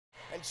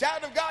And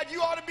child of God,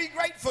 you ought to be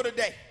grateful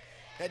today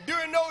that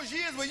during those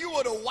years when you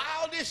were the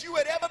wildest you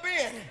had ever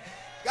been,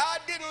 God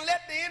didn't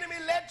let the enemy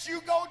let you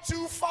go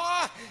too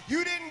far.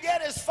 You didn't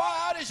get as far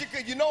out as you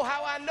could. You know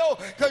how I know?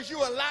 Because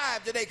you're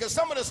alive today. Because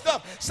some of the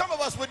stuff some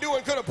of us were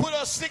doing could have put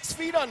us 6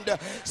 feet under.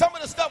 Some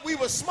of the stuff we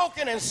were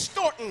smoking and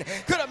snorting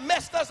could have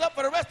messed us up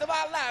for the rest of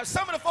our lives.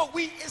 Some of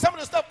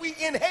the stuff we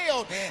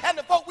inhaled and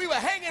the folk we were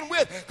hanging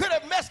with could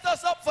have messed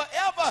us up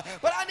forever.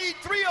 But I need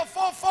 3 or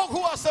 4 folk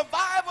who are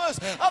survivors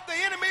of the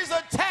enemy's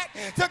attack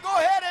to go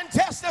ahead and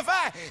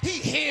testify.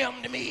 He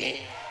hemmed me in.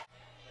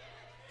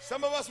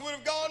 Some of us would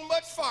have gone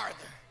much farther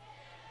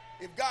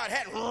if God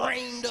hadn't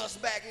reined us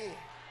back in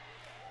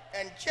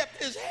and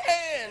kept his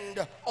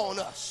hand on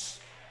us.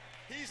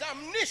 He's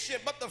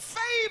omniscient, but the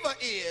favor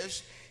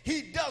is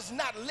he does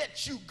not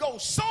let you go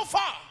so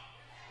far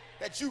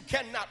that you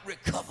cannot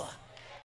recover.